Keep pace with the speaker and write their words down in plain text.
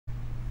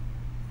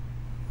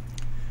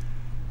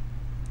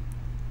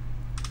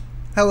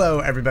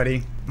Hello,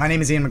 everybody. My name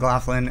is Ian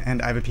McLaughlin,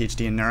 and I have a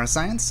PhD in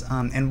neuroscience.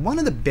 And one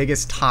of the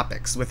biggest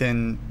topics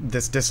within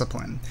this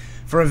discipline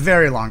for a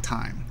very long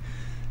time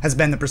has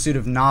been the pursuit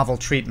of novel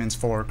treatments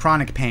for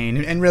chronic pain,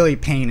 and really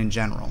pain in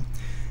general.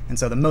 And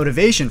so the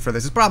motivation for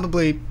this is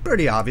probably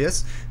pretty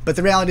obvious, but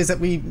the reality is that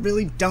we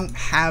really don't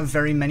have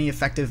very many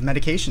effective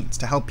medications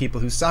to help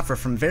people who suffer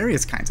from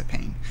various kinds of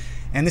pain.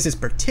 And this is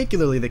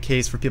particularly the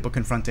case for people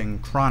confronting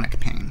chronic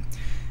pain.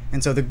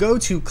 And so the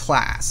go-to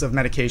class of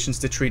medications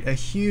to treat a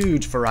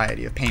huge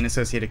variety of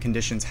pain-associated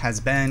conditions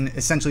has been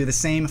essentially the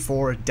same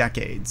for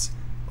decades: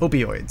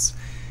 opioids.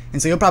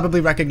 And so you'll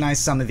probably recognize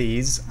some of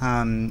these,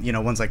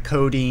 ones like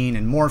codeine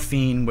and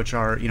morphine, which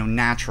are,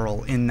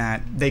 natural in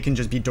that they can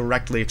just be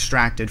directly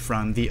extracted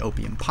from the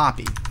opium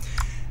poppy.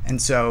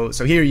 And so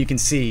here you can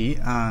see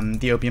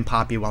the opium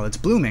poppy while it's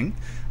blooming,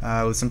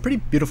 with some pretty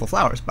beautiful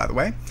flowers, by the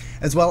way,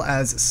 as well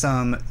as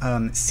some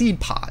seed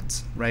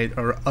pods, right,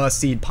 or a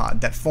seed pod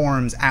that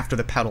forms after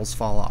the petals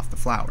fall off the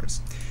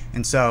flowers.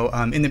 And so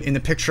in the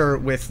picture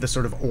with the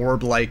sort of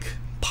orb-like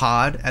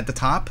pod at the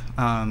top,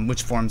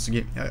 which forms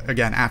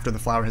again after the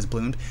flower has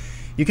bloomed,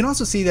 you can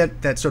also see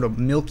that sort of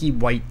milky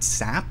white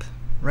sap,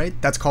 right?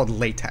 That's called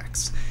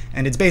latex,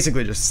 and it's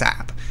basically just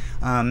sap.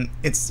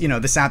 It's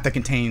the sap that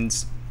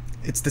contains.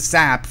 It's the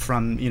sap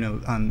from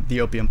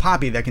the opium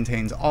poppy that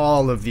contains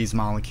all of these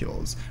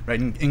molecules, right,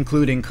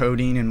 including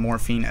codeine and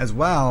morphine, as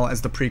well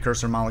as the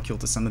precursor molecule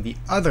to some of the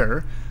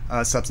other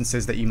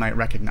substances that you might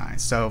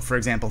recognize. So, for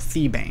example,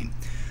 thebaine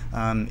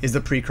is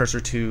the precursor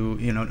to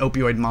an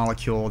opioid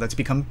molecule that's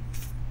become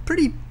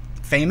pretty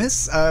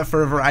famous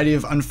for a variety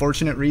of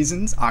unfortunate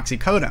reasons,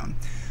 oxycodone.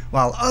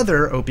 While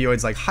other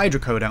opioids like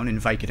hydrocodone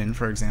and Vicodin,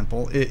 for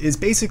example, is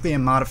basically a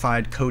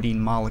modified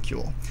codeine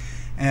molecule.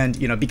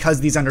 And because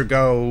these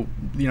undergo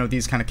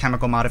these kind of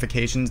chemical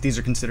modifications, these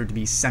are considered to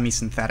be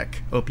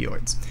semi-synthetic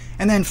opioids.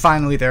 And then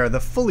finally there are the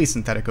fully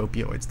synthetic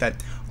opioids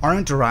that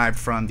aren't derived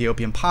from the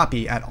opium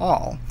poppy at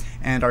all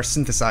and are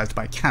synthesized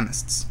by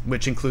chemists,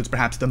 which includes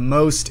perhaps the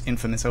most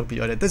infamous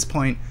opioid at this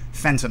point,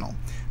 fentanyl,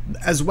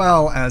 as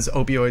well as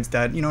opioids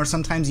that are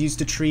sometimes used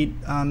to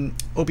treat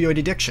opioid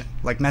addiction,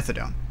 like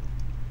methadone.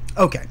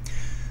 Okay.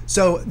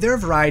 So there are a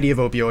variety of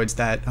opioids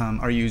that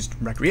are used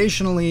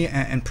recreationally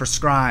and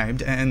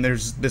prescribed, and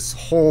there's this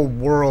whole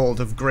world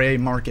of gray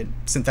market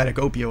synthetic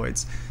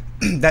opioids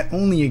that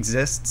only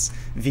exists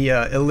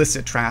via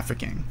illicit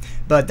trafficking.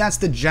 But that's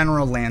the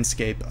general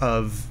landscape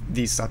of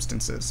these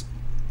substances.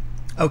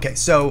 Okay,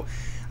 so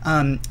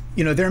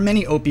there are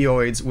many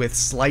opioids with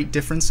slight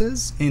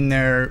differences in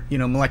their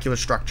molecular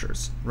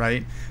structures,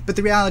 right? But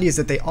the reality is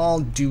that they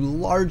all do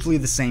largely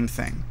the same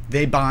thing.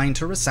 They bind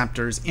to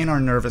receptors in our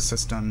nervous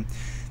system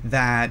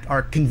that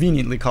are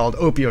conveniently called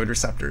opioid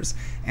receptors.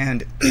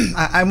 And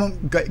I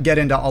won't get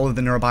into all of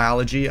the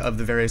neurobiology of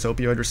the various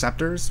opioid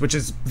receptors, which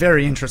is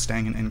very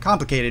interesting and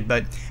complicated,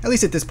 but at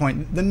least at this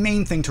point, the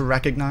main thing to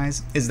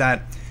recognize is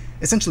that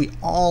essentially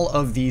all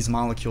of these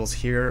molecules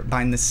here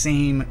bind the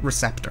same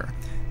receptor,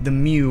 the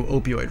mu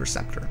opioid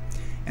receptor.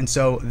 And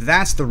so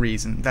that's the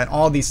reason that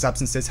all these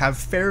substances have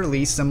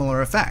fairly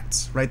similar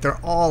effects, right?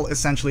 They're all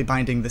essentially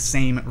binding the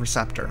same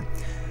receptor.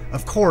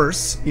 Of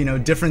course,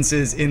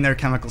 differences in their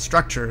chemical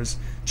structures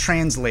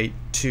translate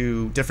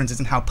to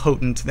differences in how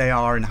potent they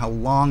are and how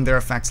long their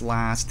effects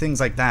last, things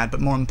like that.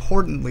 But more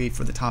importantly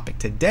for the topic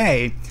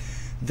today,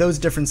 those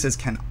differences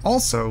can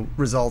also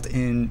result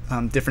in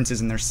differences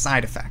in their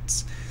side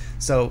effects.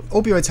 So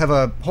opioids have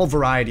a whole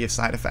variety of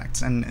side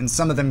effects, and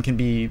some of them can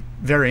be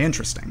very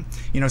interesting.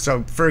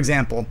 So for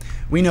example,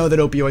 we know that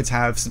opioids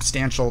have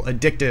substantial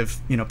addictive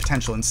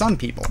potential in some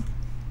people.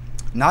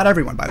 Not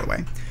everyone, by the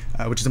way.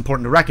 Which is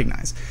important to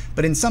recognize,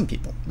 but in some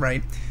people,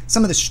 right?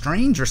 Some of the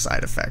stranger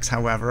side effects,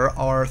 however,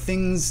 are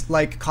things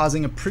like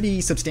causing a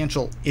pretty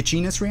substantial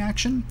itchiness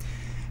reaction.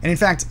 And in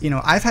fact,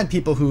 I've had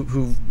people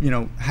who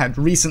had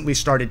recently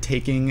started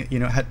taking,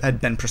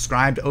 had been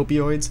prescribed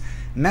opioids,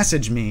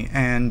 message me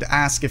and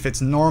ask if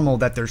it's normal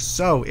that they're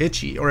so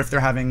itchy, or if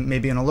they're having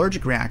maybe an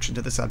allergic reaction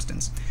to the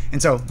substance.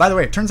 And so, by the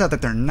way, it turns out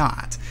that they're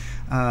not.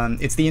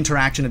 It's the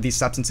interaction of these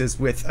substances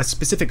with a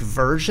specific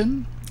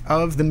version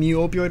of the mu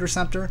opioid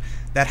receptor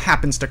that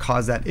happens to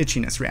cause that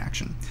itchiness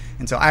reaction.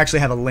 And so I actually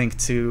have a link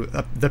to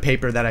the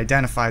paper that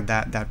identified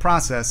that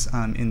process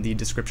in the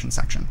description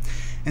section.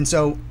 And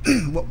so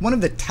one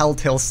of the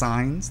telltale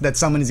signs that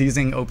someone is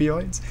using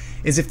opioids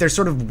is if they're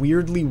sort of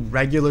weirdly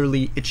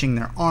regularly itching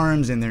their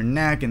arms and their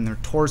neck and their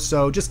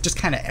torso, just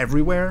kind of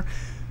everywhere,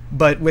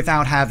 but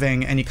without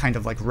having any kind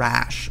of like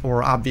rash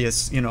or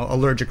obvious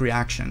allergic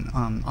reaction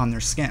on their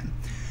skin.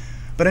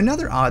 But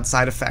another odd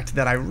side effect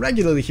that I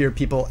regularly hear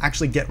people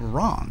actually get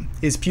wrong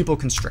is pupil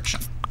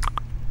constriction,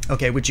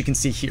 okay, which you can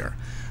see here.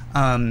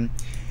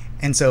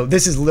 And so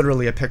this is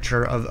literally a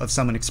picture of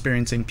someone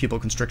experiencing pupil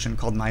constriction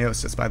called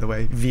meiosis, by the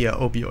way, via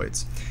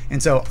opioids.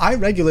 And so I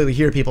regularly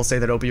hear people say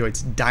that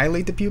opioids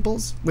dilate the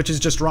pupils, which is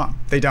just wrong.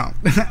 They don't.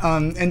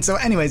 And so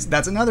anyways,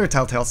 that's another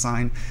telltale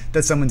sign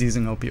that someone's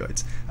using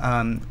opioids,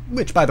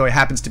 which, by the way,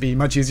 happens to be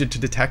much easier to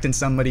detect in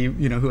somebody,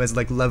 who has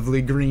like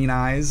lovely green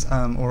eyes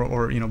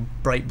or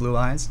bright blue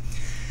eyes.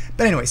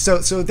 But anyway, so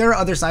there are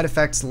other side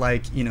effects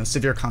like,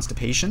 severe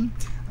constipation.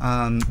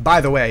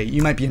 By the way,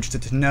 you might be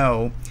interested to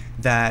know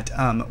that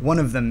one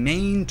of the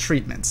main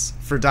treatments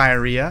for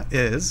diarrhea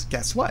is,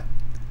 guess what?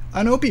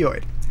 An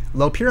opioid,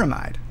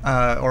 loperamide,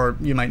 or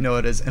you might know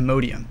it as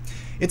Imodium.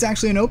 It's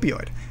actually an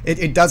opioid.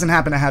 It doesn't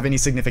happen to have any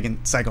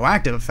significant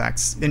psychoactive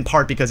effects, in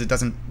part because it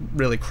doesn't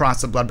really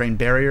cross the blood-brain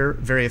barrier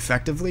very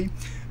effectively.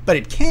 But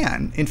it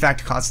can, in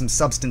fact, cause some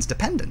substance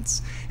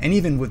dependence and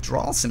even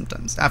withdrawal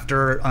symptoms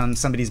after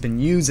somebody's been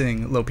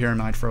using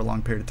loperamide for a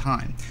long period of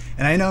time.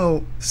 And I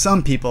know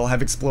some people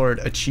have explored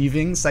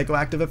achieving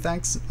psychoactive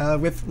effects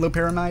with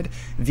loperamide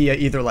via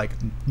either like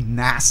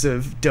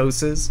massive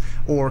doses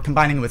or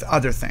combining with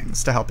other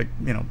things to help it,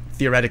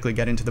 theoretically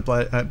get into the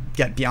blood,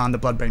 get beyond the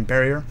blood-brain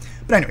barrier.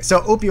 But anyway,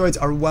 so opioids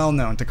are well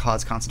known to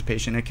cause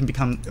constipation. It can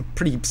become a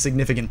pretty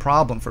significant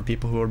problem for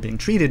people who are being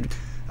treated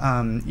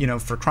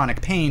for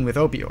chronic pain with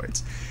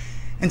opioids.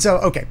 And so,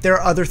 okay, there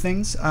are other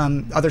things,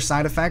 other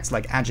side effects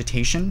like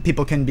agitation.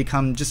 People can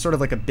become just sort of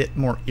like a bit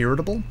more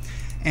irritable.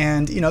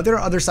 And, there are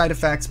other side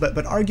effects, but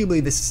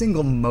arguably the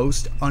single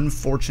most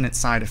unfortunate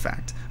side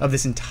effect of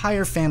this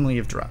entire family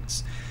of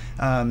drugs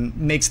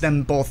makes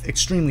them both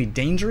extremely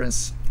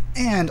dangerous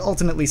and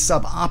ultimately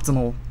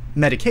suboptimal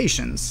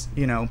medications,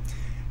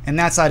 and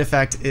that side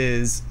effect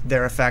is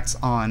their effects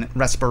on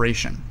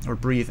respiration or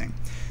breathing.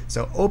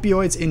 So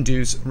opioids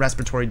induce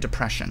respiratory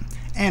depression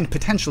and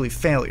potentially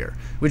failure,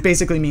 which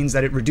basically means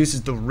that it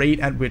reduces the rate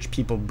at which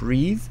people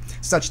breathe,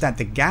 such that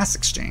the gas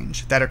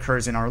exchange that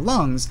occurs in our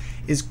lungs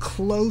is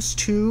close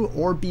to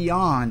or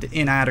beyond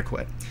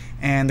inadequate.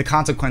 And the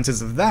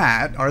consequences of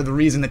that are the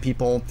reason that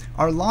people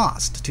are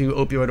lost to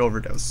opioid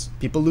overdose.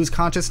 People lose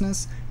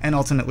consciousness and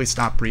ultimately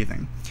stop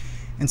breathing.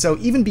 And so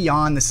even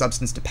beyond the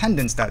substance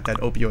dependence that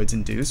opioids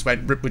induce, right,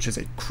 which is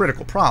a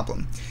critical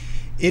problem,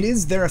 it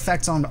is their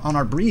effects on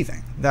our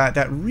breathing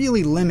that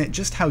really limit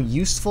just how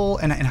useful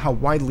and how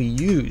widely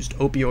used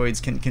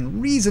opioids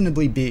can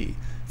reasonably be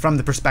from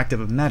the perspective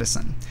of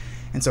medicine.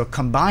 And so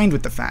combined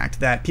with the fact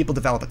that people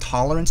develop a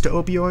tolerance to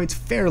opioids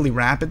fairly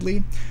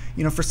rapidly,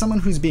 for someone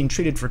who's being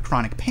treated for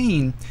chronic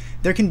pain,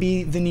 there can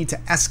be the need to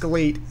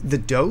escalate the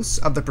dose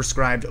of the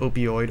prescribed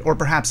opioid or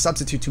perhaps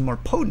substitute to more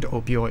potent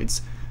opioids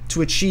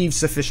to achieve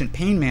sufficient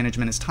pain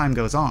management as time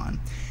goes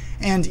on.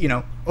 And,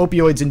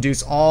 opioids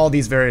induce all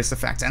these various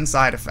effects and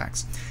side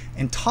effects.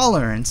 And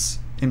tolerance,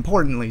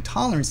 importantly,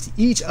 tolerance to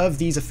each of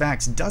these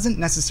effects doesn't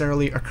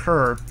necessarily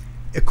occur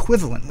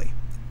equivalently,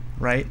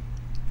 right?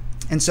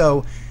 And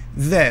so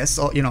this,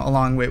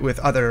 along with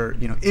other,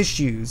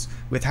 issues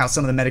with how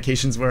some of the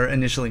medications were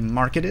initially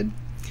marketed,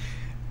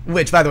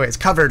 which, by the way, is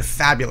covered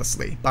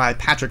fabulously by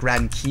Patrick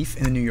Radden-Keefe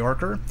in The New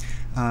Yorker.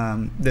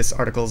 This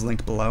article is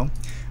linked below.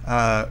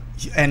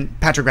 And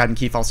Patrick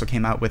Radden-Keefe also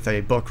came out with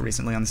a book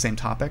recently on the same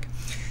topic.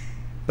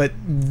 But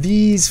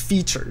these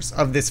features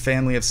of this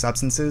family of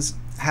substances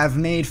have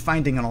made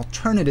finding an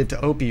alternative to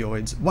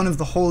opioids one of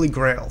the holy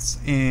grails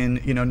in,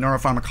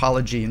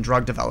 neuropharmacology and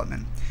drug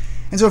development.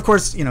 And so, of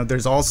course,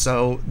 there's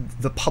also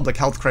the public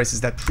health crisis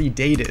that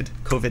predated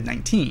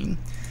COVID-19,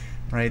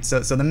 right? So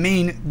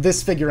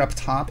this figure up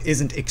top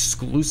isn't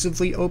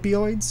exclusively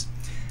opioids.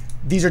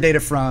 These are data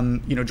from,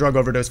 drug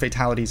overdose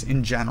fatalities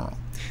in general.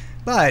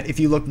 But if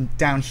you look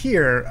down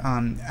here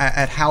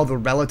at how the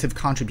relative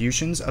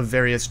contributions of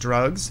various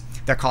drugs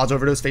that cause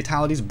overdose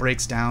fatalities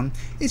breaks down,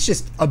 it's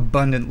just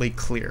abundantly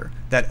clear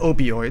that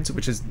opioids,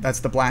 that's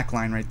the black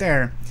line right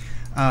there,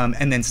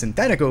 and then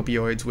synthetic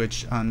opioids,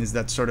 which is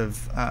that sort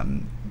of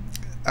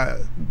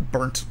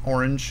burnt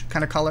orange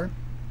kind of color,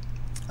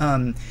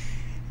 and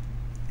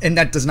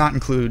that does not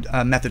include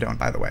methadone,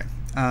 by the way.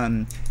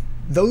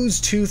 Those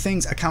two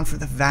things account for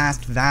the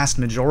vast, vast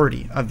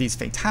majority of these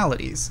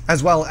fatalities,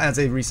 as well as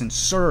a recent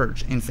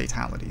surge in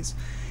fatalities.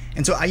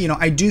 And so,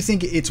 I do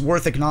think it's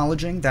worth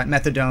acknowledging that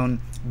methadone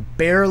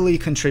barely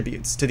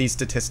contributes to these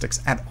statistics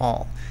at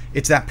all.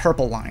 It's that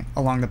purple line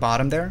along the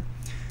bottom there.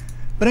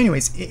 But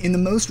anyways, in the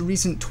most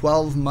recent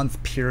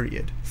 12-month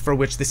period for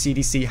which the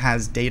CDC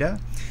has data,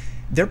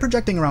 they're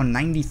projecting around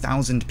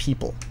 90,000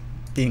 people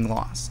being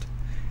lost.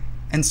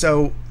 And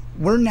so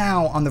we're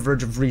now on the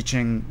verge of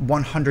reaching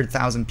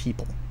 100,000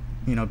 people,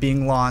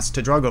 being lost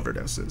to drug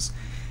overdoses.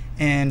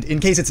 And in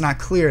case it's not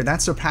clear,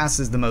 that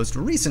surpasses the most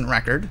recent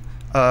record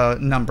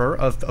number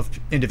of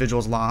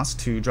individuals lost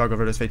to drug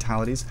overdose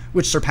fatalities,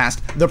 which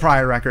surpassed the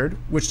prior record,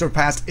 which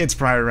surpassed its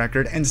prior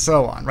record, and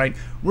so on, right?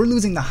 We're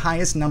losing the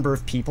highest number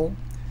of people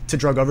to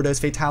drug overdose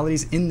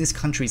fatalities in this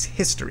country's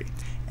history.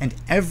 And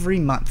every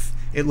month,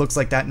 it looks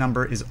like that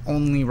number is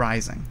only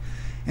rising.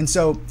 And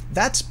so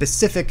that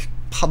specific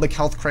public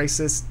health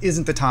crisis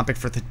isn't the topic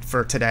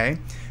for today,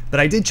 but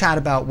I did chat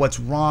about what's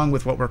wrong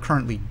with what we're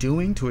currently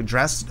doing to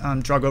address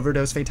drug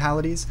overdose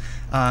fatalities,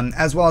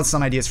 as well as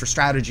some ideas for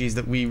strategies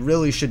that we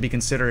really should be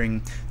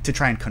considering to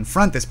try and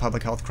confront this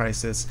public health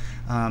crisis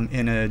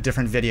in a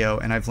different video,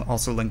 and I've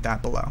also linked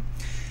that below.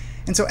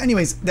 And so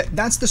anyways,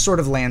 that's the sort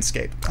of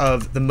landscape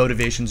of the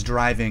motivations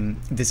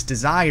driving this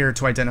desire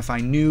to identify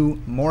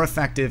new, more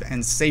effective,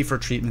 and safer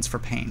treatments for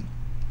pain.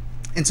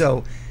 And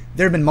so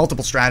There have been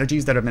multiple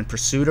strategies that have been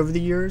pursued over the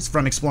years,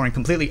 from exploring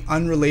completely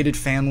unrelated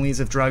families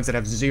of drugs that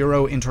have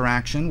zero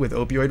interaction with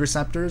opioid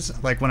receptors.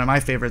 Like one of my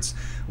favorites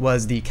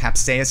was the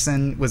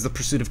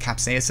pursuit of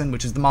capsaicin,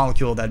 which is the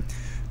molecule that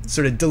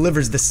sort of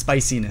delivers the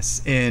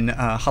spiciness in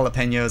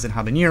jalapenos and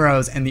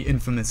habaneros, and the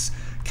infamous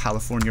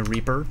California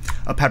Reaper,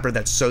 a pepper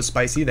that's so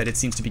spicy that it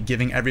seems to be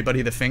giving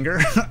everybody the finger.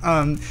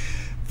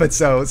 But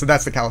so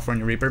that's the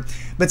California Reaper.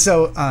 But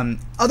so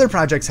other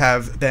projects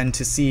have been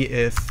to see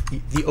if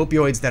the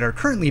opioids that are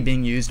currently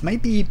being used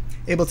might be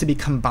able to be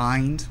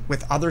combined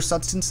with other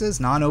substances,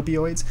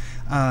 non-opioids,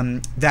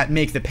 that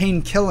make the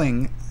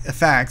pain-killing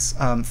effects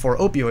for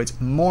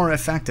opioids more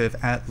effective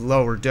at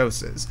lower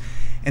doses.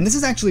 And this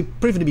is actually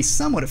proven to be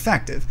somewhat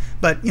effective,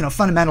 but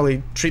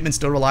fundamentally, treatments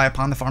still rely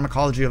upon the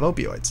pharmacology of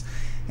opioids.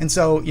 And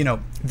so,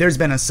 there's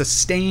been a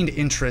sustained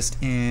interest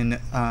in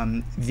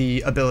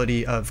the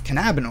ability of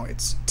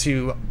cannabinoids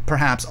to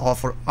perhaps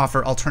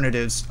offer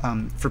alternatives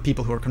for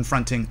people who are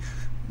confronting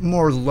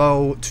more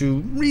low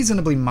to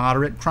reasonably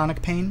moderate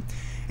chronic pain.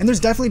 And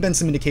there's definitely been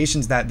some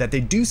indications that they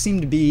do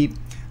seem to be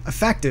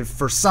effective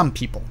for some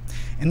people.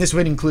 And this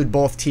would include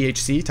both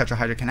THC,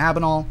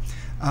 tetrahydrocannabinol,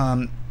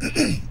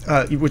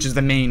 which is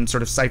the main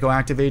sort of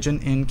psychoactive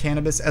agent in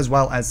cannabis, as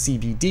well as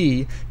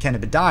CBD,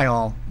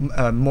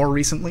 cannabidiol, more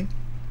recently.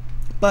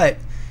 But,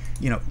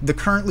 the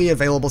currently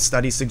available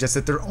studies suggest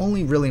that they're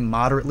only really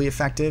moderately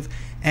effective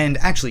and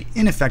actually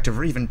ineffective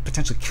or even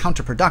potentially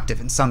counterproductive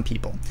in some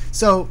people.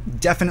 So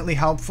definitely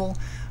helpful,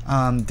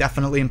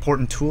 definitely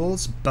important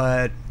tools,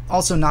 but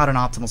also not an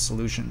optimal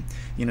solution,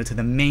 to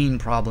the main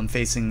problem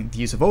facing the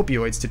use of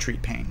opioids to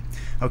treat pain.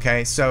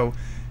 Okay, so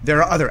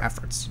there are other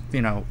efforts,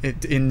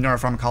 in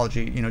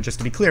neuropharmacology, just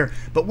to be clear,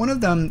 but one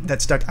of them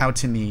that stuck out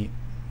to me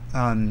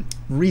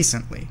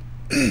recently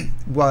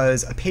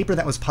was a paper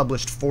that was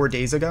published 4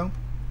 days ago,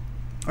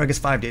 or I guess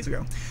 5 days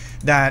ago,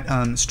 that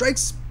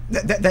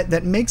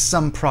that makes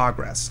some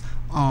progress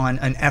on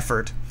an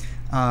effort,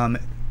 on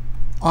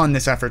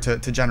this effort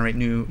to generate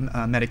new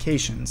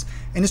medications.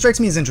 And it strikes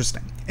me as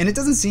interesting. And it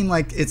doesn't seem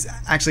like it's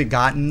actually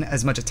gotten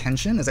as much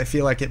attention as I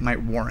feel like it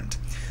might warrant.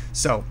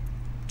 So,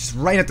 just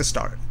right at the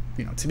start,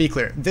 to be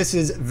clear, this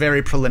is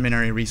very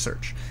preliminary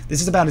research.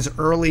 This is about as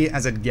early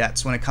as it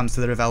gets when it comes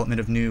to the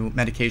development of new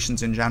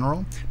medications in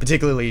general,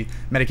 particularly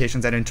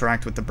medications that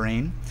interact with the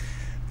brain.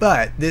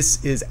 But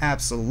this is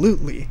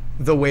absolutely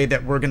the way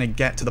that we're going to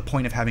get to the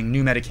point of having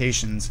new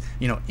medications,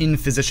 in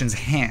physicians'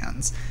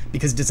 hands.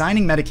 Because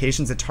designing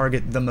medications that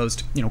target the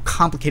most,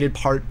 complicated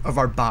part of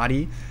our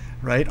body,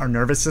 right, our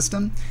nervous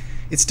system,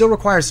 it still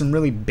requires some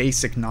really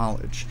basic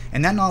knowledge.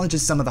 And that knowledge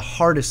is some of the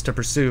hardest to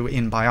pursue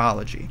in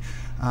biology.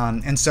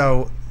 And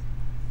so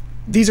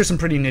these are some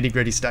pretty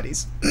nitty-gritty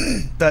studies,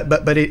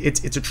 but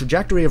it's a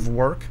trajectory of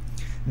work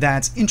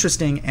that's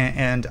interesting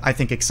and I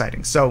think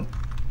exciting. So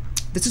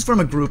this is from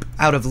a group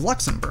out of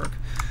Luxembourg,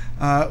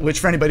 which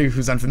for anybody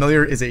who's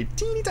unfamiliar is a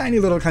teeny tiny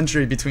little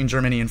country between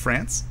Germany and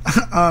France.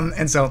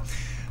 And so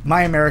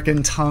my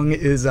American tongue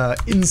is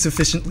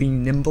insufficiently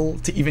nimble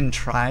to even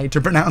try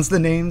to pronounce the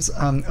names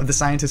of the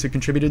scientists who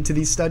contributed to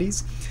these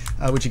studies,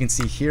 which you can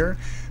see here.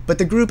 But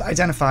the group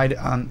identified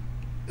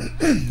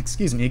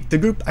the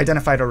group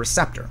identified a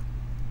receptor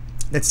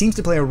that seems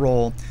to play a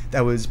role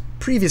that was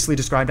previously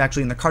described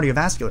actually in the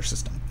cardiovascular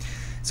system.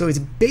 So it's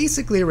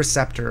basically a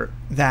receptor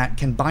that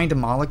can bind a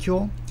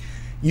molecule,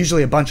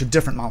 usually a bunch of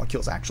different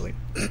molecules actually,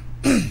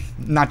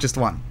 not just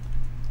one.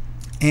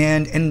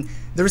 And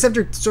the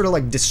receptor sort of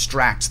like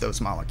distracts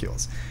those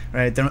molecules,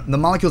 right? The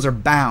molecules are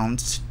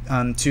bound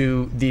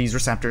to these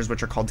receptors,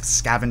 which are called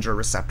scavenger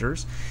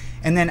receptors.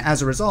 And then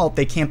as a result,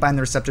 they can't bind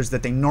the receptors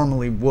that they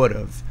normally would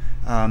have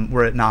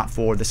were it not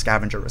for the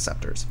scavenger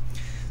receptors.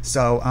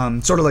 So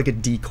sort of like a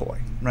decoy,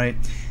 right?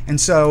 And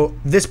so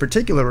this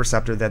particular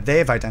receptor that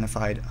they've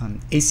identified,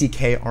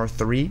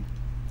 ACKR3,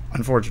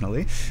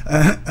 unfortunately,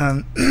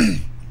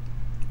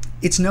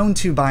 it's known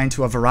to bind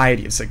to a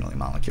variety of signaling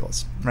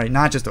molecules, right?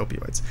 Not just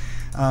opioids,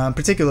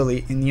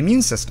 particularly in the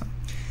immune system.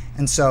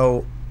 And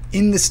so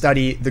in this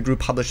study, the group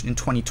published in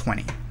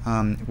 2020,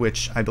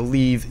 which I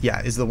believe,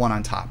 is the one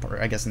on top,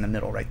 or I guess in the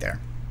middle right there.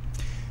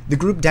 The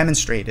group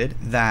demonstrated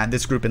that,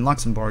 this group in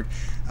Luxembourg,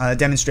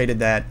 demonstrated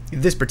that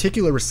this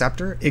particular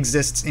receptor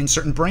exists in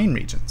certain brain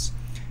regions.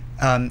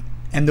 And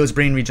those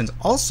brain regions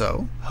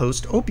also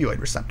host opioid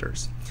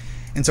receptors.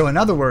 And so in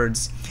other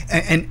words,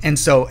 and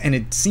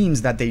it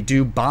seems that they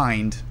do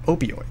bind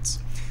opioids.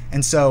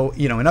 And so,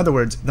 in other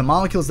words, the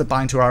molecules that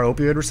bind to our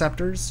opioid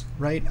receptors,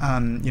 right,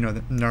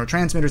 the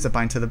neurotransmitters that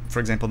bind to, for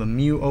example, the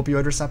mu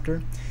opioid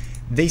receptor,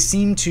 they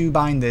seem to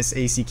bind this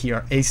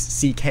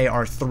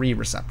ACKR3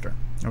 receptor,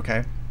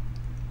 okay?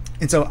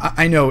 And so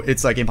I know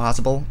it's like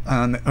impossible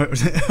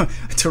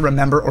to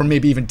remember or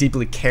maybe even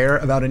deeply care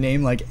about a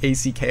name like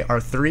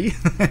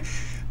ACKR3,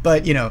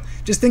 but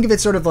just think of it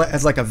sort of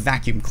as like a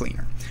vacuum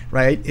cleaner,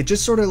 right? It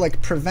just sort of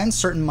like prevents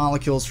certain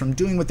molecules from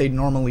doing what they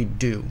normally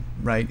do,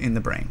 right, in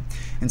the brain.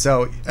 And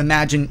so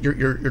imagine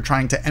you're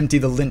trying to empty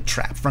the lint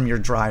trap from your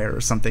dryer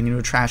or something,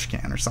 a trash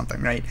can or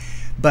something, right?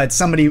 But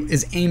somebody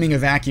is aiming a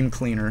vacuum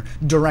cleaner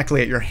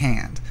directly at your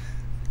hand.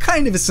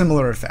 kind of a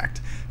similar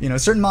effect.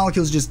 Certain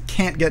molecules just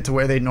can't get to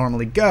where they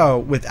normally go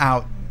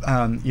without,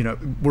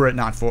 were it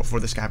not for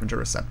the scavenger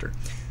receptor.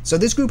 So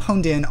this group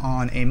honed in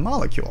on a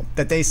molecule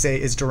that they say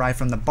is derived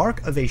from the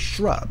bark of a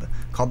shrub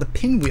called the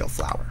pinwheel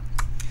flower.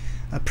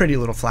 A pretty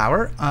little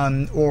flower,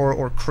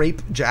 or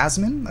crepe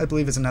jasmine, I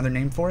believe is another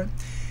name for it.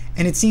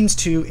 And it seems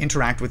to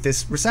interact with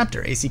this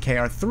receptor,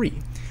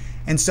 ACKR3.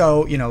 And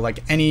so,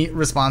 like any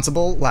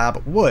responsible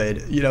lab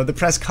would, the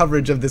press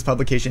coverage of this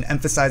publication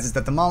emphasizes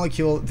that the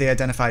molecule they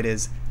identified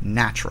is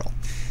natural.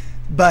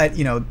 But,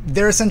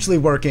 they're essentially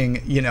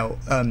working,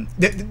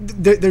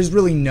 there's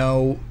really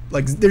no,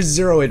 there's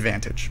zero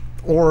advantage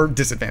or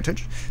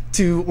disadvantage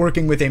to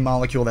working with a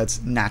molecule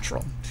that's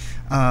natural.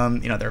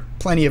 There are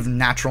plenty of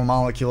natural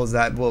molecules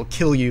that will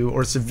kill you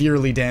or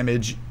severely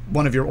damage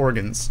one of your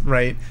organs,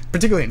 right?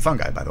 Particularly in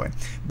fungi, by the way.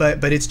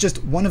 But it's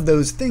just one of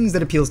those things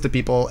that appeals to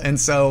people, and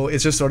so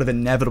it's just sort of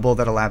inevitable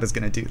that a lab is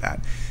going to do that.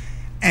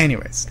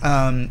 Anyways,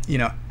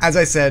 as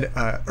I said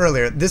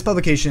earlier, this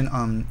publication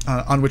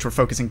on which we're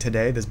focusing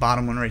today, this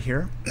bottom one right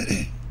here,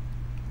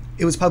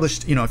 it was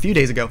published, a few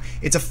days ago.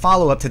 It's a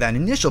follow-up to that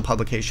initial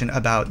publication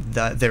about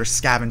their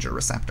scavenger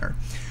receptor.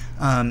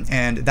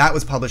 And that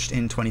was published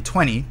in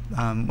 2020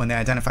 when they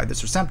identified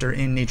this receptor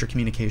in Nature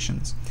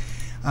Communications.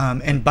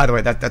 And by the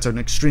way, that's an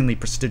extremely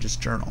prestigious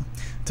journal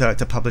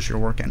to publish your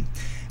work in.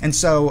 And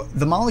so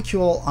the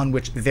molecule on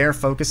which they're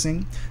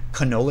focusing,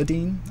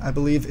 quinoladine, I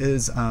believe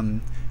is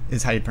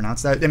how you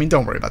pronounce that. I mean,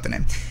 don't worry about the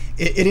name.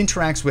 It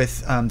interacts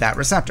with that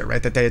receptor,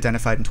 right, that they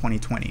identified in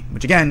 2020,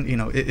 which again,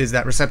 is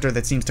that receptor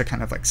that seems to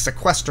kind of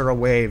sequester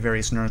away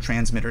various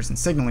neurotransmitters and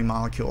signaling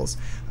molecules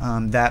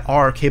that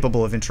are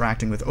capable of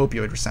interacting with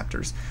opioid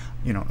receptors.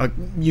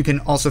 You can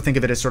also think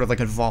of it as sort of like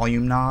a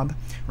volume knob,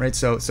 right?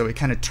 So it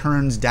kind of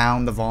turns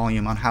down the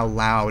volume on how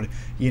loud,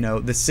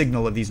 the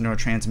signal of these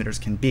neurotransmitters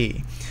can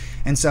be.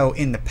 And so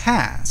in the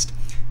past,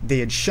 they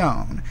had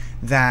shown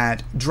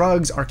that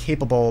drugs are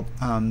capable,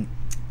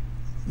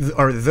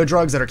 or the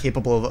drugs that are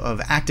capable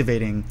of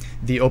activating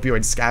the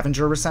opioid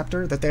scavenger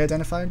receptor that they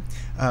identified,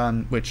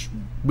 which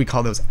we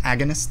call those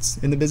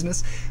agonists in the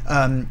business,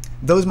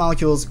 those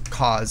molecules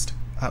caused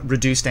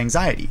reduced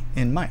anxiety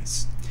in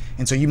mice.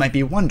 And so you might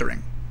be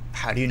wondering,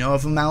 how do you know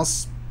if a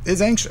mouse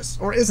is anxious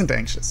or isn't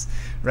anxious,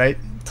 right?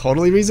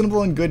 Totally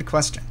reasonable and good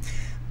question.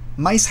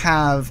 Mice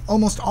have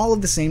almost all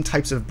of the same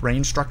types of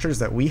brain structures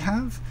that we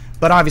have,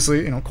 but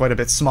obviously, quite a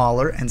bit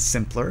smaller and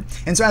simpler.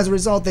 And so as a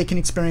result, they can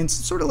experience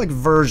sort of like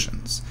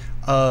versions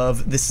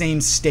of the same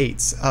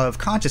states of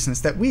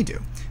consciousness that we do,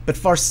 but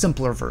far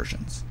simpler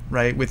versions,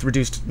 right? With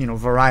reduced,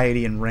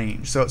 variety and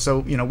range. So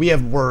we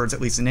have words,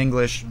 at least in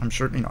English, I'm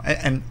sure,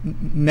 and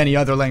many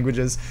other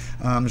languages,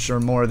 I'm sure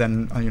more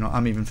than,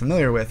 I'm even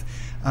familiar with.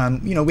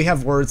 We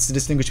have words to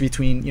distinguish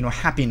between,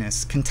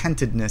 happiness,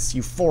 contentedness,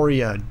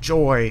 euphoria,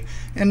 joy,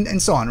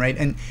 and so on, right?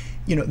 And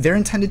they're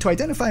intended to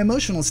identify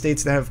emotional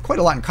states that have quite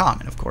a lot in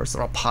common, of course.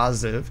 They're all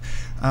positive.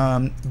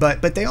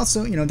 But they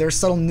also, there are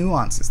subtle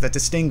nuances that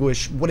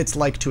distinguish what it's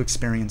like to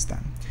experience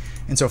them.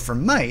 And so for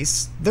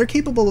mice, they're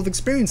capable of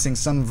experiencing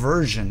some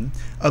version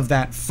of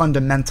that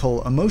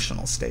fundamental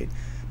emotional state.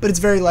 But it's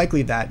very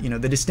likely that,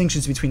 the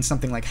distinctions between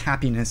something like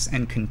happiness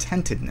and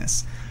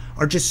contentedness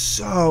are just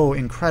so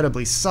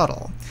incredibly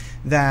subtle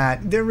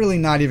that they're really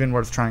not even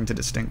worth trying to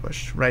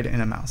distinguish, right,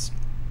 in a mouse.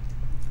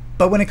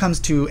 But when it comes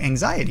to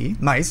anxiety,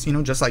 mice,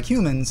 just like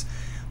humans,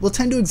 will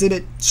tend to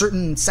exhibit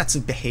certain sets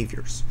of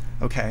behaviors,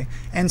 okay?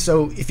 And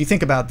so if you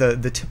think about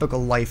the typical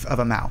life of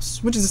a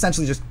mouse, which is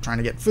essentially just trying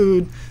to get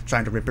food,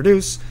 trying to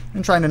reproduce,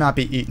 and trying to not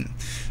be eaten,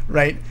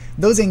 right?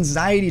 Those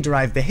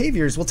anxiety-derived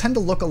behaviors will tend to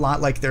look a lot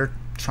like they're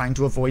trying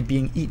to avoid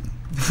being eaten.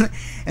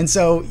 And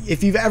so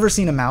if you've ever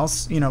seen a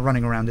mouse,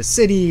 running around a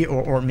city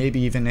or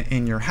maybe even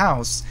in your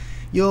house,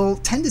 you'll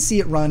tend to see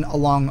it run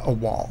along a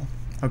wall,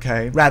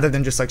 okay, rather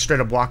than just straight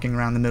up walking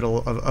around the middle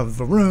of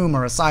a room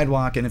or a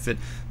sidewalk. And if it,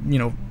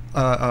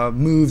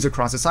 moves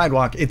across a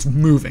sidewalk, it's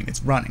moving,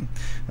 it's running,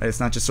 right? It's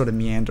not just sort of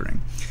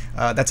meandering.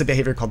 That's a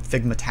behavior called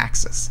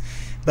thigmotaxis.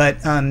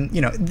 But,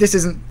 this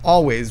isn't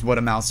always what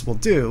a mouse will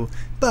do,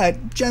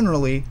 but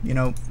generally,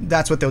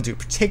 that's what they'll do,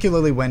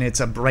 particularly when it's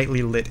a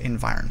brightly lit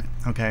environment,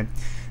 okay?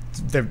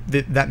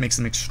 That makes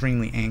them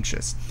extremely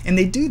anxious. And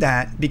they do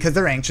that because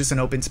they're anxious in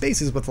open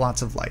spaces with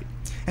lots of light.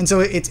 And so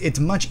it's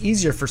much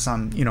easier for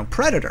some,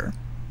 predator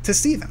to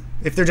see them.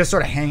 If they're just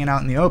sort of hanging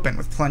out in the open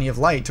with plenty of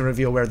light to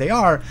reveal where they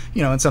are,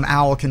 and some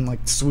owl can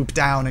swoop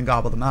down and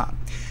gobble them up.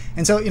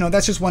 And so,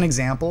 that's just one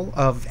example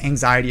of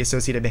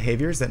anxiety-associated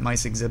behaviors that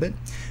mice exhibit.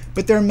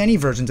 But there are many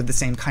versions of the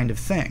same kind of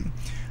thing.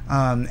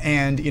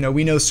 And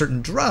we know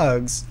certain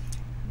drugs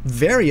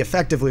very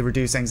effectively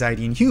reduce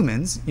anxiety in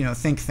humans.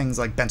 Think things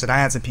like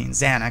benzodiazepine,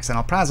 Xanax, and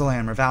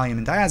alprazolam, or Valium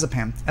and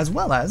diazepam, as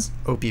well as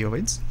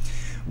opioids.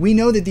 We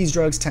know that these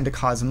drugs tend to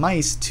cause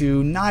mice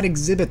to not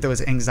exhibit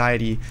those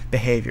anxiety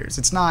behaviors.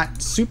 It's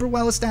not super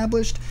well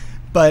established,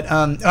 But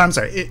I'm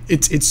sorry,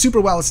 it's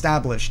super well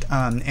established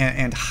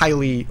and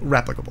highly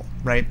replicable,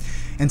 right?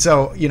 And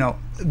so, you know,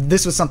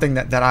 this was something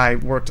that I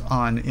worked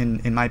on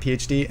in my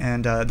PhD,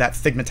 and that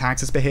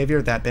thigmotaxis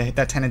behavior,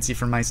 that tendency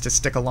for mice to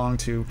stick along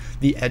to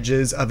the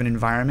edges of an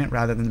environment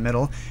rather than the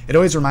middle, it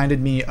always reminded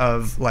me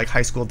of like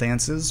high school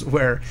dances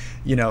where,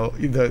 you know,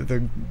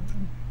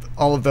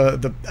 all of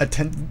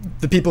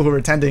the people who were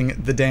attending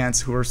the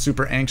dance who were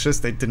super anxious,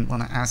 they didn't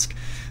want to ask,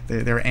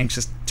 they were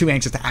too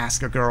anxious to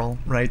ask a girl,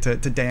 right, to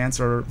dance,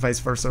 or vice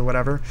versa, or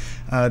whatever.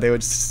 They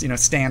would just, you know,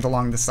 stand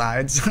along the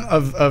sides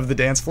of the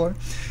dance floor.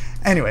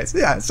 Anyways,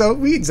 yeah, so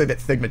we exhibit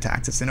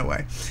thigmotaxis in a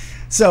way.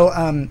 So,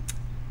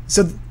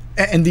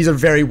 and these are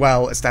very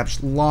well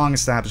established, long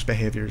established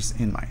behaviors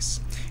in mice.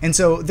 And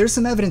so there's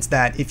some evidence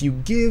that if you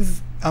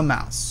give a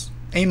mouse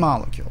a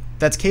molecule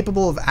that's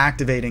capable of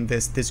activating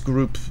this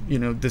group, you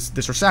know,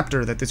 this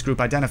receptor that this group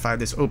identified,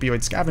 this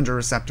opioid scavenger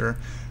receptor,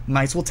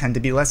 mice will tend to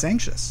be less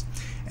anxious.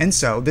 And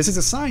so this is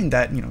a sign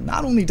that, you know,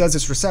 not only does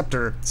this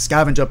receptor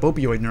scavenge up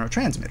opioid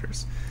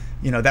neurotransmitters,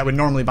 you know, that would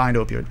normally bind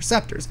opioid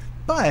receptors,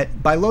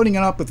 but by loading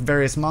it up with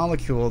various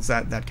molecules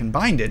that can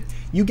bind it,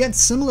 you get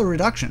similar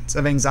reductions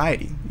of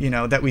anxiety, you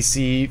know, that we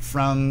see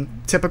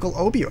from typical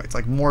opioids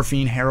like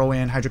morphine,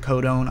 heroin,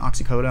 hydrocodone,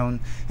 oxycodone,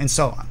 and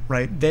so on,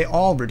 right? They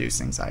all reduce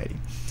anxiety.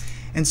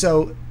 And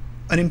so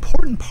an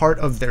important part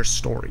of their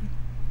story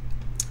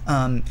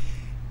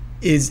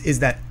is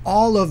that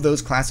all of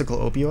those classical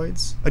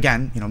opioids,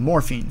 again, you know,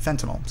 morphine,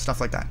 fentanyl,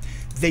 stuff like that,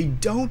 they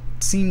don't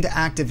seem to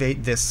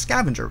activate this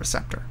scavenger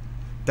receptor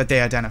that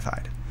they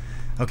identified.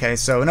 Okay,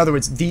 so in other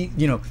words,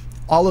 you know,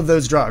 all of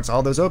those drugs,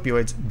 all those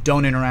opioids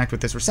don't interact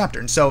with this receptor.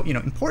 And so, you know,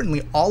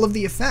 importantly, all of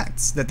the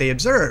effects that they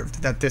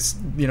observed, that this,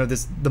 you know,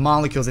 the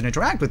molecules that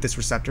interact with this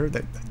receptor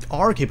that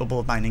are capable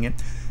of binding it,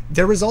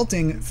 they're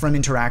resulting from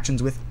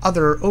interactions with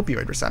other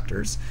opioid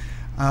receptors.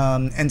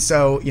 And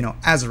so, you know,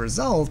 as a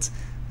result,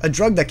 a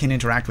drug that can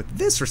interact with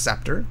this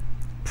receptor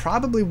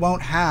probably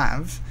won't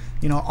have,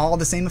 you know, all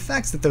the same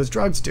effects that those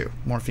drugs do,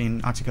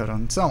 morphine, oxycodone,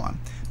 and so on.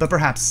 But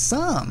perhaps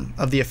some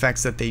of the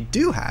effects that they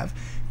do have,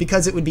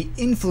 because it would be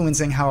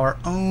influencing how our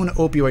own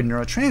opioid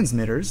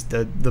neurotransmitters,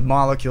 the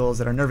molecules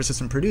that our nervous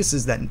system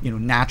produces that, you know,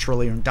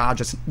 naturally or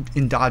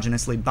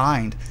endogenously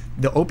bind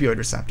the opioid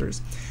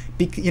receptors,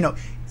 you know,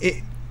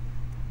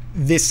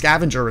 this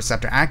scavenger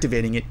receptor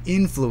activating it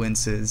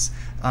influences,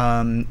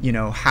 you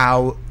know,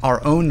 how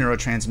our own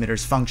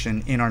neurotransmitters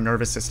function in our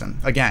nervous system.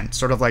 Again,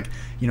 sort of like,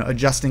 you know,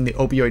 adjusting the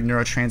opioid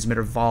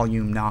neurotransmitter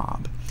volume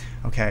knob.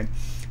 Okay,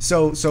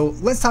 so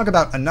let's talk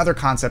about another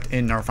concept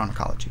in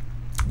neuropharmacology: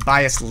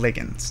 biased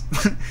ligands.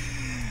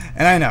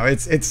 And I know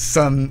it's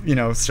some, you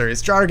know,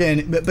 serious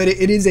jargon, but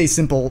it is a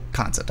simple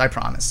concept, I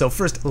promise. So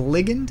first,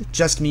 ligand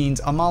just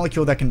means a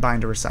molecule that can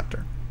bind a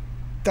receptor.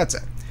 That's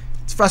it.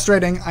 It's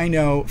frustrating, I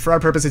know. For our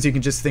purposes, you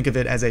can just think of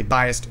it as a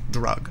biased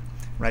drug,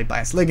 right?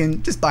 Biased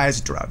ligand, just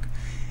biased drug.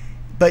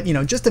 But, you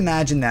know, just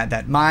imagine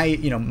that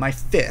my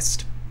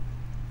fist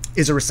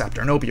is a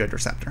receptor, an opioid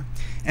receptor,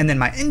 and then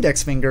my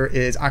index finger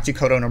is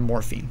oxycodone or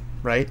morphine,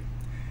 right?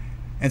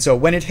 And so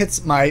when it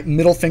hits my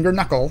middle finger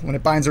knuckle, when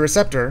it binds a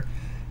receptor,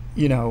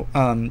 you know,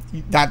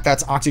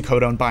 that's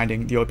oxycodone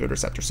binding the opioid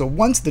receptor. So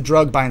once the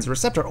drug binds the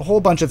receptor, a whole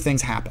bunch of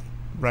things happen,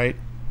 right?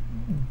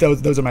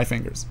 Those are my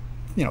fingers.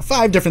 You know,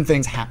 5 different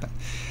things happen.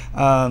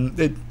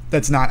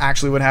 That's not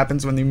actually what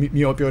happens when the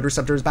mu-opioid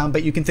receptor is bound,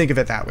 but you can think of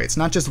it that way. It's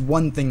not just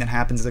one thing that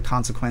happens as a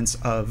consequence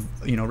of,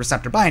 you know,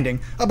 receptor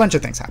binding. A bunch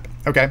of things happen,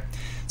 okay?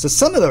 So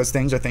some of those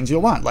things are things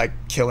you'll want, like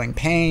killing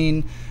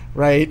pain,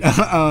 right?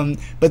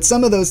 But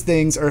some of those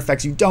things are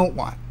effects you don't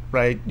want,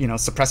 right? You know,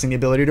 suppressing the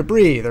ability to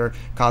breathe or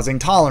causing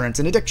tolerance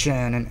and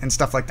addiction and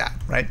stuff like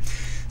that, right?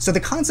 So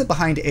the concept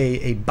behind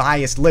a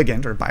biased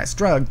ligand or biased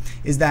drug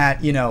is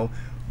that, you know,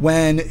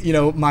 when, you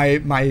know,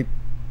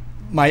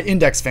 my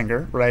index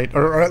finger, right,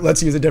 or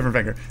let's use a different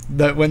finger,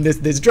 when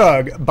this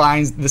drug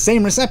binds the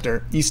same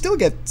receptor, you still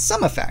get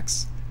some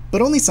effects, but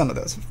only some of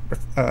those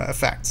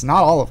effects,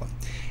 not all of them.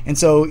 And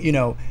so, you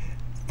know,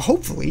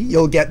 hopefully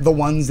you'll get the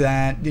ones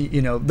that,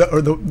 you know,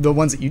 the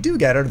ones that you do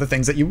get are the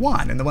things that you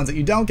want, and the ones that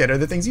you don't get are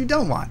the things you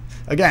don't want.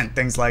 Again,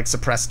 things like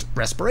suppressed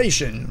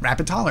respiration,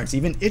 rapid tolerance,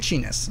 even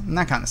itchiness, and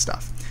that kind of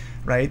stuff.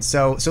 Right?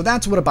 So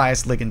that's what a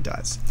biased ligand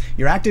does.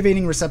 You're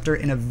activating receptor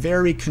in a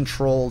very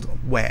controlled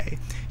way.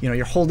 You know,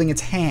 you're holding its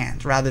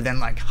hand rather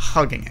than like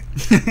hugging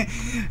it.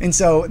 And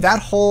so that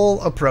whole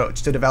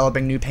approach to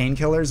developing new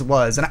painkillers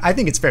was, and I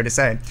think it's fair to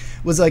say,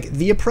 was like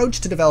the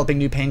approach to developing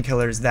new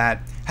painkillers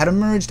that had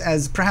emerged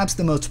as perhaps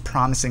the most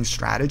promising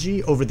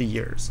strategy over the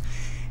years.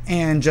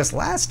 And just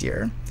last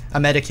year, a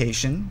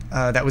medication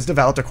that was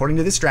developed according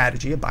to this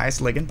strategy, a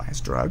biased ligand,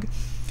 biased drug,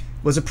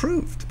 was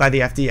approved by the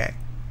FDA.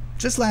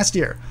 Just last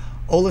year.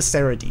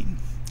 Oliceridine.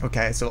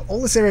 Okay, so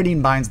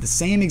oliceridine binds the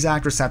same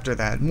exact receptor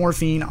that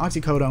morphine,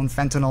 oxycodone,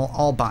 fentanyl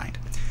all bind.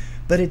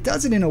 But it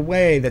does it in a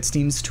way that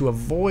seems to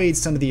avoid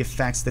some of the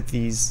effects that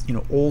these, you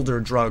know, older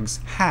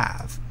drugs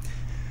have.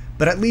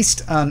 But at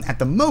least at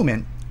the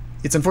moment,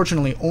 it's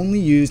unfortunately only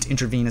used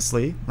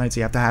intravenously, right?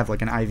 So you have to have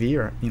like an IV,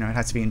 or, you know, it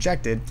has to be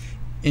injected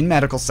in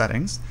medical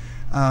settings.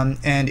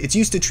 and it's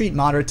used to treat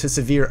moderate to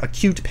severe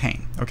acute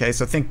pain. Okay,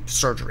 so think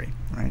surgery,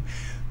 right?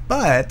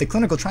 But the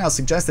clinical trials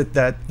suggested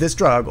that this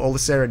drug,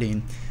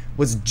 Oliceridine,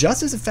 was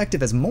just as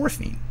effective as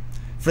morphine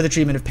for the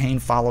treatment of pain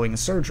following a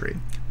surgery.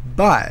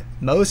 But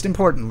most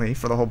importantly,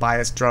 for the whole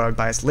biased drug,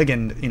 biased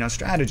ligand,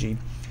 strategy,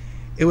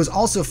 it was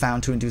also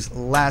found to induce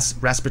less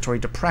respiratory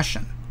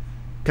depression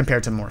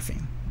compared to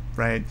morphine,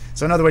 right?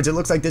 So in other words, it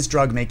looks like this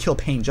drug may kill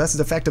pain just as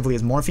effectively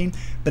as morphine,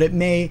 but it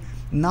may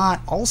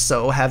not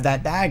also have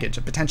that baggage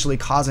of potentially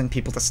causing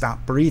people to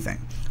stop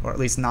breathing, or at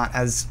least not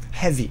as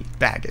heavy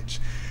baggage,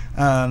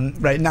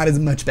 right? Not as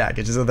much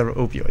baggage as other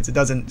opioids. It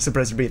doesn't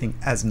suppress breathing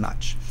as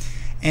much.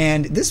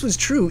 And this was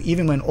true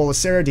even when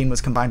Oliceridine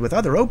was combined with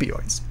other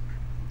opioids.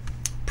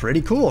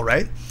 Pretty cool,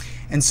 right?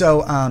 And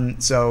so,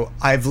 so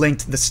I've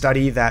linked the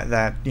study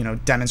that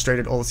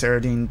demonstrated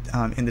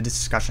Oliceridine in the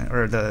discussion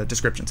or the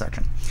description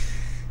section.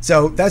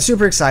 So that's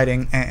super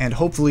exciting, and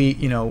hopefully,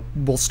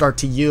 will start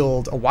to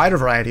yield a wider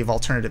variety of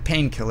alternative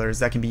painkillers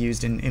that can be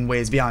used in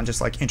ways beyond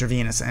just like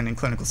intravenous and in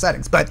clinical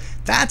settings. But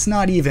that's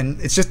not even,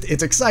 it's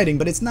exciting,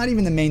 but it's not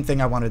even the main thing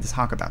I wanted to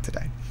talk about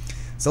today.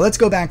 So let's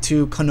go back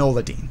to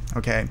canoladine,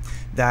 okay?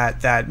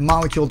 That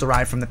molecule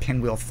derived from the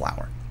pinwheel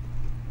flower.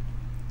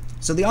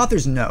 So the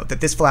authors note that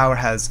this flower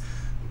has,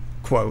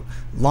 quote,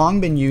 long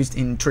been used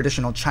in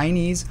traditional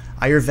Chinese,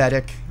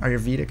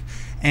 Ayurvedic,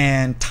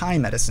 and Thai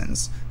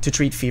medicines to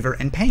treat fever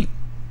and pain.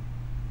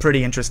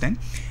 Pretty interesting.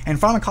 And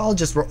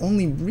pharmacologists were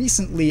only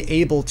recently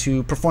able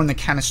to perform the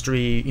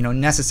chemistry,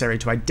 necessary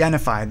to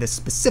identify this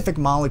specific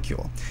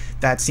molecule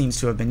that seems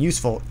to have been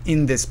useful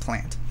in this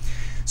plant.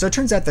 So it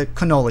turns out that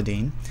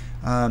canoladine,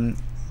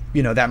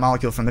 that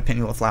molecule from the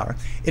pinwheel flower,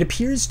 it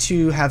appears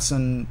to have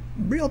some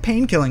real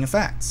pain-killing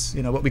effects,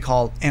 what we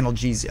call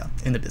analgesia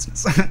in the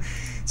business.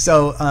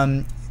 So,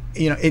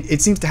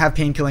 it seems to have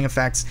pain-killing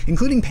effects,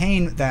 including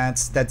pain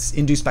that's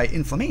induced by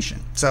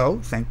inflammation. So,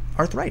 think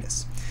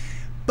arthritis.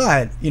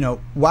 But,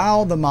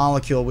 while the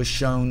molecule was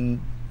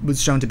shown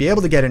to be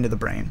able to get into the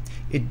brain,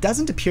 it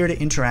doesn't appear to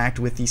interact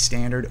with the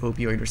standard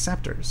opioid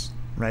receptors,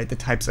 right? The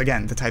types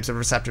of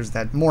receptors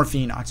that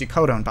morphine,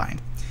 oxycodone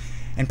bind.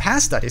 And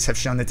past studies have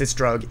shown that this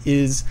drug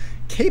is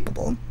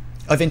capable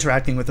of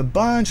interacting with a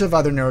bunch of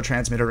other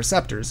neurotransmitter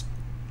receptors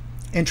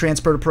and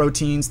transporter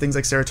proteins, things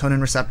like serotonin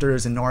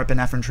receptors and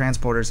norepinephrine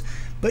transporters,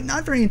 but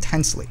not very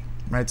intensely,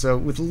 right? So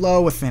with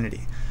low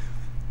affinity.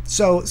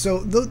 So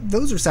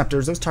those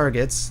receptors, those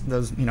targets,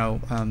 those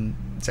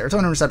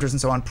serotonin receptors and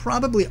so on,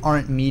 probably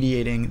aren't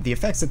mediating the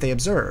effects that they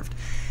observed.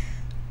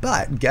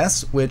 But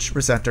guess which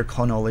receptor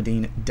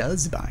canoladine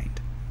does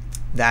bind?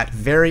 That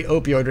very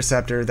opioid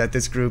receptor that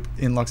this group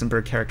in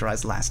Luxembourg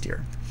characterized last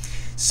year.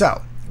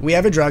 So we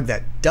have a drug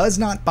that does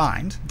not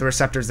bind the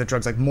receptors that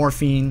drugs like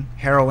morphine,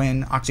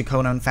 heroin,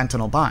 oxycodone,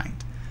 fentanyl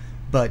bind,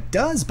 but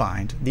does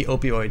bind the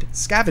opioid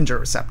scavenger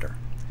receptor.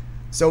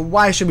 So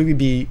why should we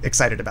be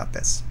excited about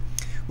this?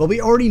 Well,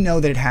 we already know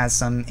that it has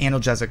some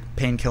analgesic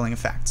pain-killing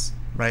effects,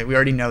 right? We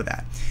already know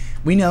that.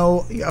 We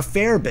know a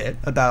fair bit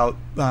about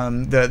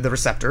the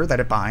receptor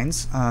that it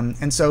binds,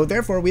 and so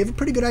therefore we have a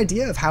pretty good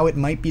idea of how it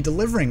might be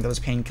delivering those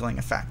pain-killing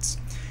effects.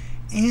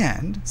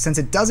 And since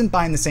it doesn't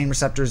bind the same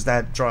receptors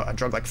that a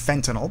drug like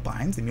fentanyl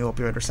binds, the mu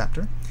opioid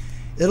receptor,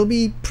 it'll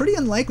be pretty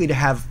unlikely to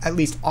have at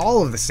least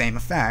all of the same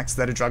effects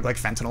that a drug like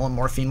fentanyl and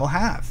morphine will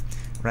have,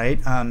 right?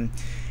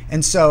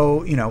 And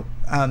so,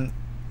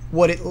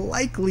 what it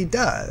likely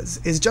does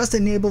is just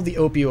enable the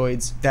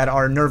opioids that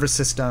our nervous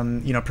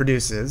system,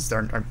 produces,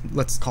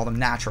 let's call them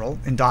natural,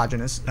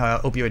 endogenous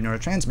opioid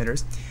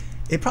neurotransmitters.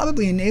 It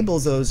probably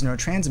enables those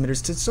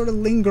neurotransmitters to sort of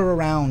linger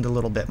around a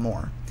little bit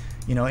more,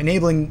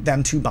 enabling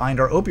them to bind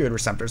our opioid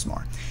receptors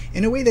more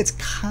in a way that's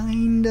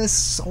kind of,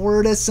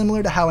 sort of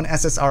similar to how an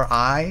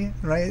SSRI,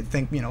 right?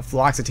 Think,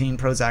 fluoxetine,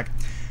 Prozac,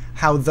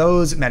 how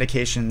those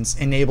medications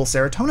enable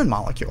serotonin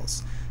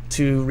molecules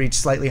to reach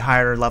slightly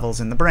higher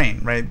levels in the brain,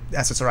 right?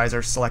 SSRIs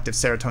are selective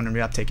serotonin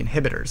reuptake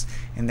inhibitors,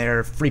 and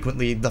they're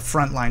frequently the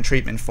frontline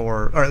treatment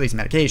for, or at least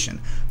medication,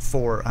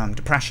 for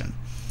depression.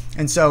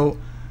 And so,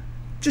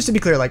 just to be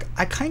clear,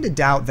 I kind of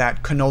doubt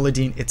that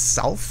canoladine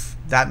itself,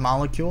 that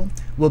molecule,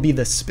 will be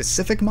the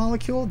specific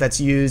molecule that's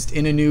used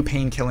in a new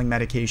pain-killing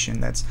medication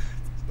that's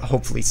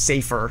hopefully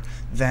safer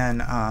than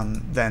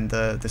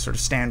the sort of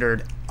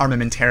standard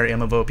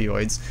armamentarium of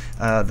opioids,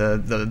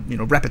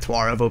 the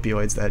repertoire of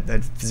opioids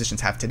that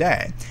physicians have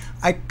today.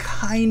 I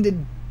kind of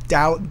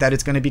doubt that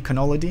it's going to be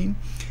canoladine,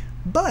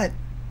 but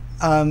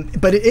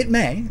it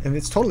may, and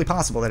it's totally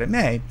possible that it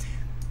may.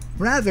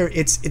 Rather,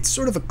 it's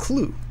sort of a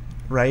clue,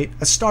 right?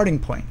 A starting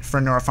point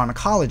for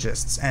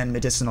neuropharmacologists and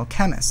medicinal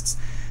chemists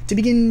to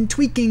begin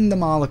tweaking the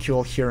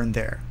molecule here and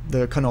there,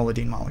 the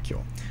canoladine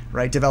molecule,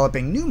 right?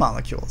 Developing new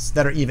molecules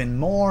that are even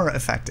more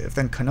effective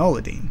than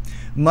canoladine,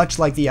 much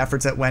like the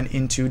efforts that went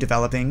into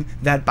developing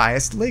that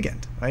biased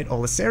ligand, right?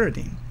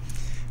 Oliceridine.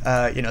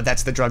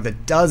 That's the drug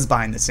that does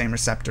bind the same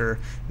receptor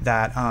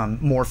that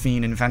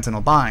morphine and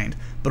fentanyl bind,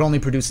 but only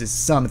produces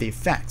some of the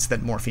effects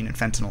that morphine and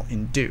fentanyl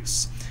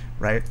induce,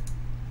 right?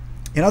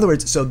 In other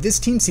words, so this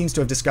team seems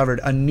to have discovered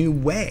a new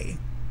way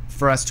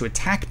for us to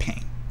attack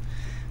pain,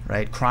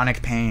 right?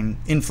 Chronic pain,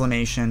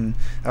 inflammation,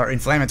 or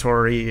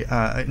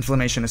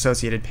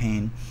inflammation-associated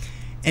pain,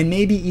 and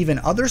maybe even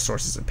other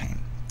sources of pain.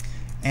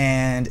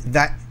 And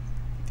that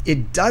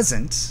it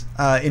doesn't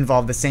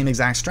involve the same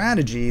exact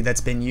strategy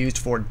that's been used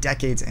for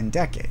decades and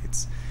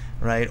decades,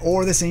 right?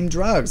 Or the same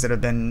drugs that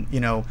have been,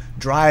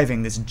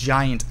 driving this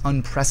giant,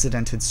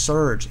 unprecedented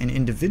surge in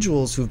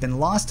individuals who've been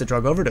lost to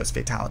drug overdose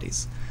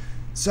fatalities.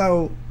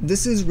 So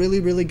this is really,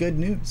 really good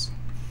news.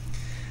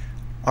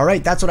 All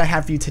right, that's what I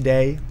have for you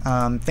today.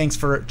 Thanks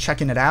for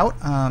checking it out.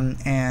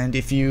 And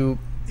if you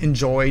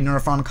enjoy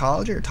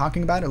neuropharmacology or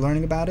talking about it,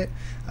 learning about it,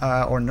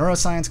 or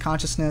neuroscience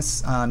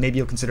consciousness, maybe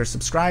you'll consider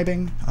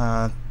subscribing,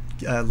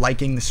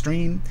 liking the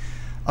stream.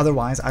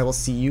 Otherwise, I will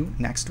see you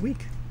next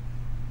week.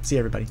 See you,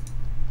 everybody.